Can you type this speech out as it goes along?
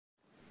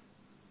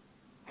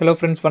Hello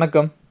friends,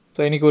 வணக்கம். So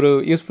இன்றைக்கி ஒரு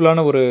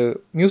யூஸ்ஃபுல்லான ஒரு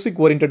மியூசிக்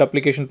ஓரியன்ட்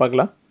அப்ளிகேஷன்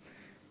பார்க்கலாம்.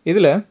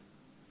 இதில்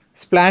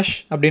ஸ்ப்ளாஷ்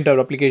அப்படின்ற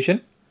ஒரு application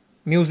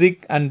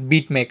music and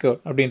beat maker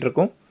அப்படின்ட்டு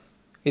இருக்கும்.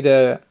 இதை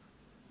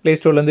ப்ளே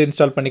ஸ்டோர்லேருந்து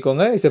இன்ஸ்டால்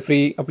பண்ணிக்கோங்க. It's a free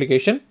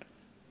application.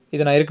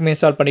 இதை நான் ஏற்கனவே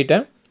இன்ஸ்டால்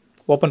பண்ணிட்டேன்.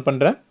 ஓப்பன்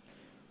பண்ணுறேன்.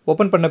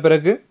 ஓப்பன் பண்ண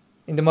பிறகு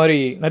இந்த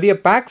மாதிரி நிறைய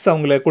பேக்ஸ்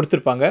அவங்கள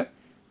கொடுத்துருப்பாங்க.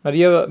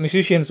 நிறைய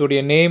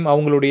மியூசிஷியன்ஸுடைய நேம்,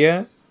 அவங்களுடைய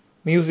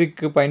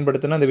மியூசிக்கு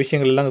பயன்படுத்தின அந்த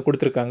விஷயங்கள் எல்லாம் அங்கே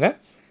கொடுத்துருக்காங்க.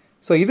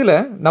 ஸோ இதில்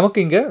நமக்கு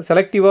இங்கே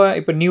செலக்டிவாக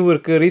இப்போ நியூ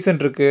இருக்குது,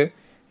 ரீசெண்ட் இருக்குது,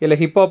 இல்லை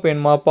ஹிப்ஹாப்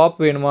வேணுமா, பாப்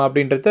வேணுமா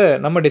அப்படின்றத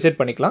நம்ம டிசைட்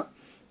பண்ணிக்கலாம்.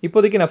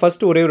 இப்போதைக்கு நான்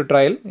ஃபஸ்ட்டு ஒரே ஒரு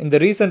ட்ரையல் இந்த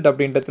ரீசெண்ட்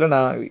அப்படின்றதுல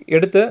நான்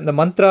எடுத்த இந்த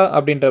மந்த்ரா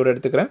அப்படின்றவர்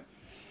எடுத்துக்கிறேன்.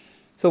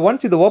 ஸோ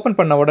ஒன்ஸ் இது ஓப்பன்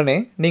பண்ண உடனே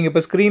நீங்கள்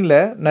இப்போ ஸ்க்ரீனில்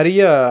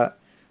நிறைய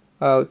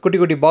குட்டி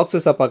குட்டி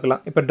பாக்ஸஸாக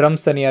பார்க்கலாம். இப்போ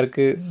ட்ரம்ஸ் தனியாக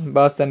இருக்குது,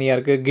 பாஸ் தனியாக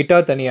இருக்குது,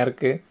 கிட்டார் தனியாக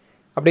இருக்குது.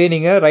 அப்படியே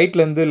நீங்கள்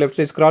ரைட்லேருந்து லெஃப்ட்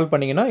சைட் ஸ்க்ரால்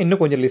பண்ணிங்கன்னா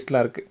இன்னும் கொஞ்சம்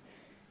லிஸ்ட்லாம் இருக்குது.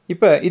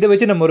 இப்போ இதை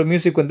வச்சு நம்ம ஒரு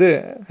மியூசிக் வந்து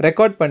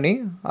ரெக்கார்ட் பண்ணி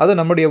அதை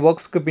நம்மளுடைய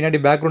ஒர்க்ஸ்க்கு பின்னாடி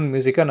பேக்ரவுண்ட்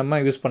மியூசிக்காக நம்ம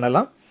யூஸ்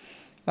பண்ணலாம்.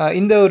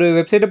 இந்த ஒரு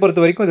வெப்சைட்டை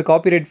பொறுத்த வரைக்கும் இது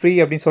காப்பிரைட் ஃப்ரீ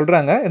அப்படின்னு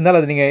சொல்கிறாங்க. இருந்தாலும்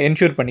அதை நீங்கள்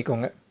என்ஷூர்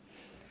பண்ணிக்கோங்க.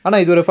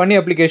 ஆனால் இது ஒரு ஃபன்னி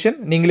அப்ளிகேஷன்.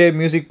 நீங்களே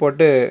மியூசிக்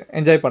போட்டு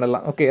என்ஜாய்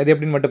பண்ணலாம். ஓகே, அது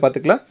எப்படின்னு மட்டும்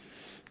பார்த்துக்கலாம்.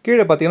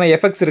 கீழே பார்த்தீங்கன்னா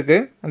எஃபெக்ட்ஸ்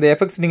இருக்குது. அந்த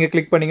எஃபெக்ட்ஸ் நீங்கள்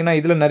கிளிக் பண்ணிங்கன்னா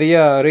இதில்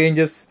நிறையா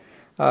ரேஞ்சஸ்,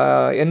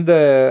 எந்த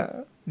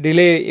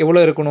டிலே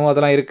எவ்வளோ இருக்கணும்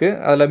அதெல்லாம் இருக்குது.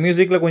 அதில்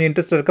மியூசிக்கில் கொஞ்சம்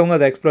இன்ட்ரெஸ்ட் இருக்கவங்க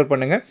அதை எக்ஸ்ப்ளோர்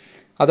பண்ணுங்கள்.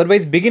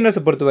 அதர்வைஸ்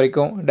பிகினர்ஸை பொறுத்த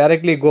வரைக்கும்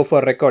டைரெக்ட்லி கோ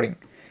ஃபார் ரெக்கார்டிங்.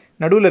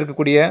 நடுவில்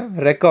இருக்கக்கூடிய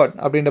ரெக்கார்ட்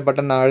அப்படின்ற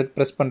பட்டன் நான்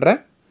ப்ரெஸ் பண்ணுறேன்.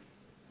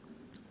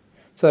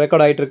 ஸோ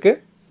ரெக்கார்ட் ஆகிட்டுருக்கு.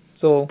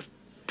 ஸோ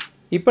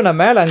இப்போ நான்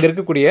மேலே அங்கே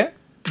இருக்கக்கூடிய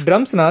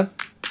ட்ரம்ஸ் நான்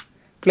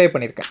ப்ளே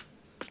பண்ணியிருக்கேன்.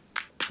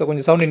 ஸோ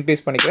கொஞ்சம் சவுண்ட்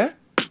இன்க்ரீஸ் பண்ணிக்கிறேன்.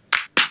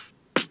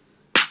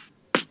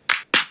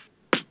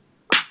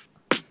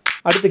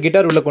 அடுத்து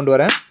கிட்டார் உள்ளே கொண்டு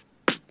வரேன்.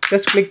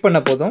 ஜஸ்ட் கிளிக்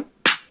பண்ண போதும்.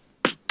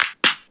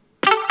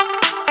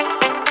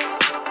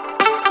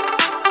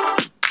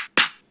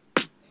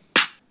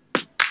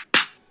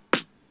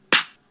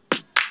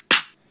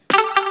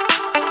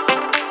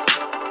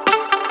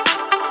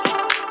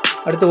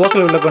 அடுத்து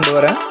வோக்கல் உள்ள கொண்டு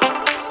வரேன்.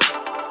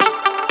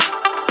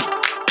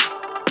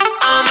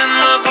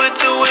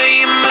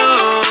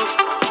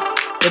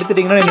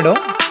 எடுத்துட்டிங்கன்னா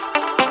என்னிடம்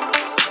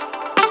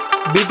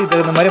பீட்டுக்கு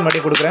தகுந்த மாதிரி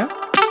மறுபடியும் கொடுக்குறேன்.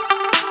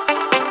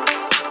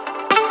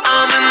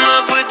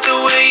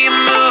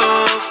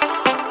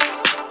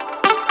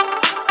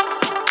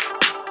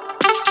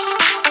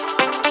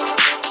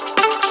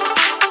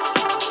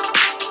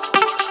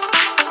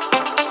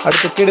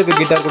 அடுத்து கீழுக்கு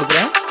கிட்டார்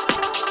கொடுக்குறேன்.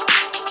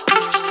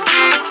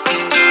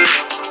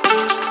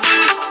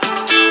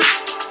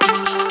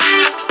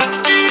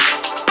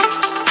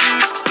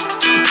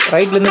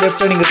 ரைட்லேருந்து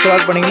லெஃப்ட்டில் நீங்கள்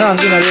ஸ்க்ரால் பண்ணிங்கன்னா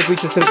அங்கேயும் நிறைய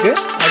ஃபீச்சர்ஸ் இருக்குது.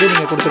 அதையும்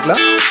நீங்கள்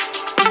கொடுத்துக்கலாம்.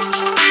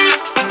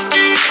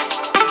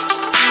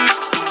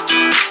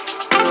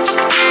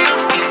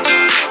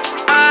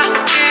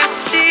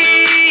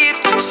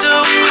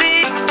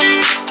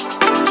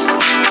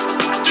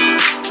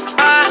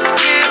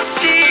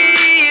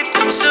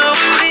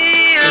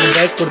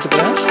 பேஸ்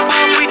கொடுத்துக்கிறேன்.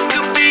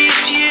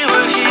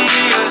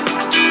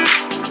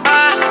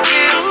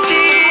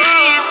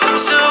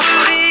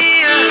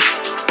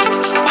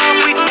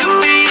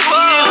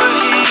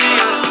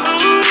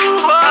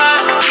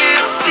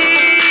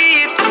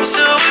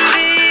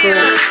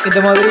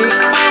 இந்த மாதிரி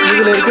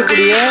இதில்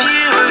இருக்கக்கூடிய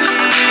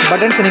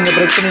பட்டன்ஸை நீங்கள்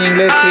ப்ரெஸ் பண்ணி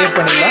நீங்களே க்ரியேட்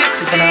பண்ணிடலாம்.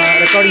 இப்போ நான்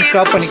ரெக்கார்டிங்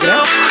ஸ்டாப்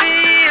பண்ணிக்கிறேன்.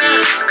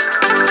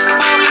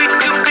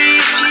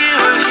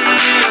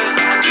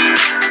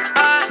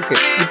 ஓகே,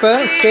 இப்போ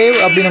சேவ்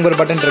அப்படின்னு ஒரு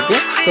பட்டன்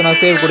இருக்குது. ஸோ நான்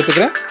சேவ்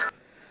கொடுத்துக்கிறேன்.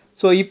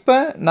 ஸோ இப்போ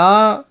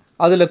நான்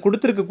அதில்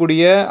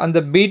கொடுத்துருக்கக்கூடிய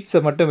அந்த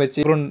பீட்ஸை மட்டும்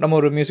வச்சு நம்ம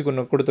ஒரு மியூசிக்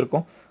ஒன்று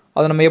கொடுத்துருக்கோம்.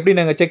 அதை நம்ம எப்படி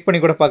நாங்கள் செக்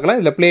பண்ணி கூட பார்க்கலாம்.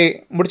 இதில் ப்ளே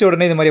முடிச்ச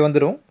உடனே இது மாதிரி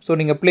வந்துடும். ஸோ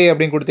நீங்கள் ப்ளே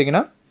அப்படின்னு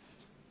கொடுத்தீங்கன்னா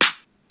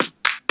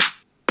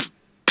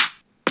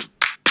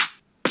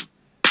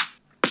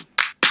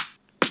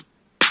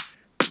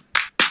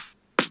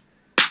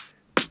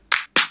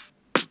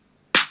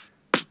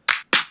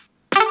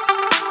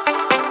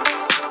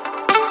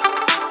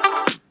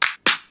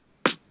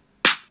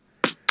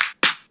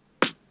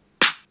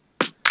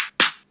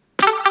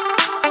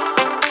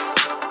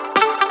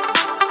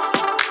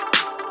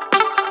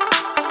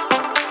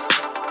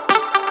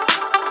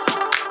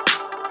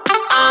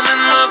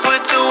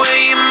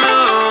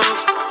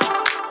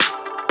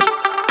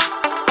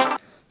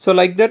ஸோ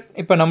லைக் தட்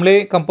இப்போ நம்மளே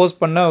கம்போஸ்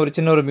பண்ண ஒரு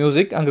சின்ன ஒரு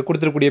மியூசிக் அங்கே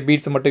கொடுத்துருக்கூடிய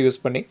பீட்ஸை மட்டும் யூஸ்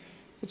பண்ணி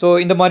ஸோ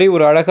இந்த மாதிரி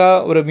ஒரு அழகாக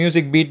ஒரு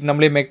மியூசிக் பீட்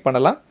நம்மளே மேக்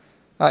பண்ணலாம்.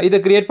 இதை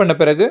க்ரியேட் பண்ண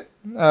பிறகு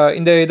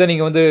இந்த இதை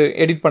நீங்கள் வந்து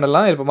எடிட்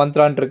பண்ணலாம். இப்போ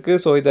மந்த்ரான்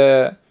இருக்குது. ஸோ இதை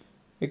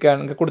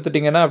அங்கே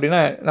கொடுத்துட்டிங்கன்னா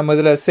அப்படின்னா நம்ம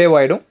இதில் சேவ்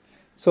ஆகிடும்.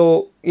 ஸோ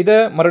இதை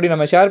மறுபடியும்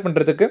நம்ம ஷேர்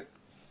பண்ணுறதுக்கு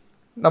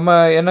நம்ம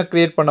என்ன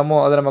க்ரியேட் பண்ணமோ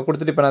அதை நம்ம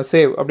கொடுத்துட்டு இப்போ நான்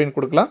சேவ் அப்படின்னு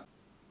கொடுக்கலாம்.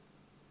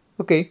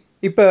 ஓகே,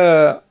 இப்போ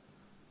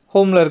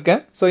ஹோமில்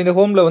இருக்கேன். ஸோ இந்த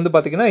ஹோமில் வந்து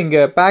பார்த்திங்கன்னா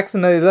இங்கே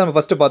பேக்ஸ்ன்னு இதுதான் நம்ம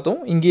ஃபஸ்ட்டு பார்த்தோம்.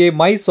 இங்கேயே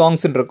மை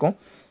சாங்ஸ்ன்னு இருக்கும்.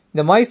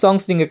 இந்த மை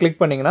சாங்ஸ் நீங்கள் கிளிக்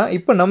பண்ணிங்கன்னா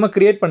இப்போ நம்ம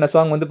க்ரியேட் பண்ண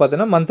சாங் வந்து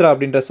பார்த்தீங்கன்னா மந்த்ரா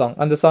அப்படின்ற சாங்,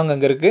 அந்த சாங்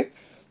அங்கே இருக்குது.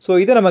 ஸோ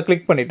இதை நம்ம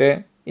கிளிக் பண்ணிவிட்டு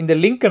இந்த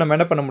லிங்க்கை நம்ம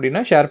என்ன பண்ண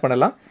முடியும்னா ஷேர்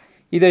பண்ணலாம்.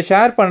 இதை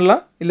ஷேர்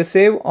பண்ணலாம், இல்லை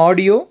save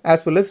audio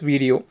as well as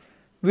video.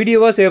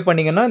 வீடியோவாக சேவ்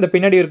பண்ணிங்கன்னா இந்த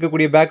பின்னாடி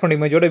இருக்கக்கூடிய பேக்ரவுண்ட்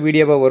இமேஜோட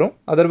வீடியோவாக வரும்.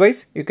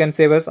 Otherwise you can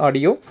save as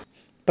audio.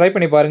 Try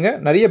பண்ணி பாருங்கள்.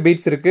 நிறைய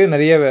பீட்ஸ் இருக்குது,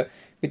 நிறைய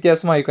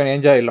வித்தியாசமாக you can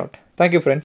enjoy lot. Thank you friends.